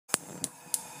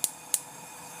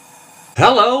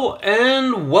Hello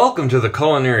and welcome to the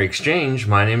Culinary Exchange.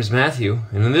 My name is Matthew,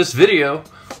 and in this video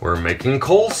we're making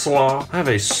coleslaw. I have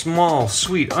a small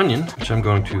sweet onion which I'm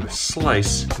going to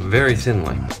slice very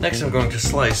thinly. Next I'm going to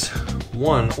slice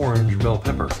one orange bell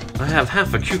pepper. I have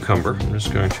half a cucumber. I'm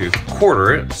just going to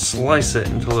quarter it, slice it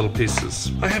into little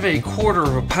pieces. I have a quarter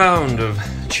of a pound of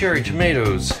cherry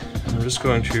tomatoes. I'm just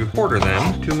going to quarter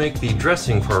them. To make the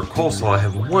dressing for our coleslaw, I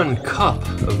have 1 cup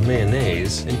of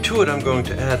mayonnaise, and to it I'm going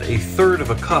to add a third of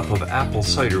a cup of apple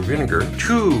cider vinegar,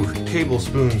 2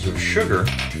 tablespoons of sugar,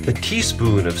 a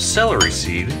teaspoon of celery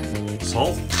seed,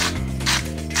 salt,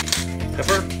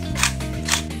 pepper.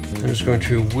 I'm just going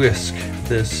to whisk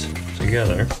this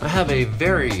together. I have a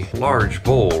very large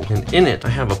bowl, and in it I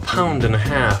have 1.5 pounds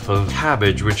of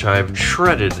cabbage which I've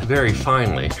shredded very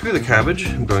finely. To the cabbage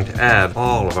I'm going to add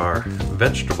all of our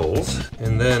vegetables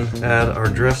and then add our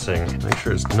dressing. Make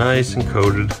sure it's nice and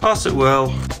coated. Toss it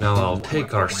well. Now I'll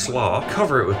take our slaw,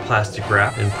 cover it with plastic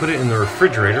wrap, and put it in the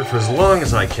refrigerator for as long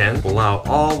as I can. Allow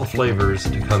all the flavors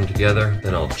to come together.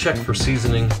 Then I'll check for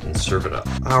seasoning and serve it up.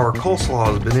 Our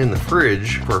coleslaw has been in the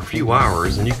fridge for a few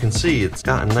hours, and you can see it's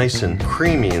gotten nice and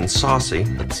creamy and saucy.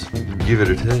 Let's give it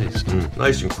a taste.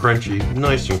 Nice and crunchy,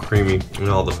 nice and creamy, and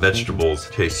all the vegetables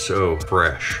taste so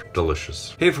fresh.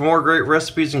 Delicious. Hey, for more great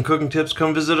recipes and cooking tips,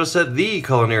 come visit us at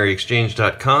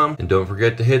theculinaryexchange.com, and don't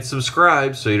forget to hit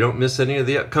subscribe so you don't miss any of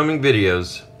the upcoming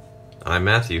videos. I'm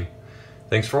Matthew.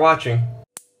 Thanks for watching.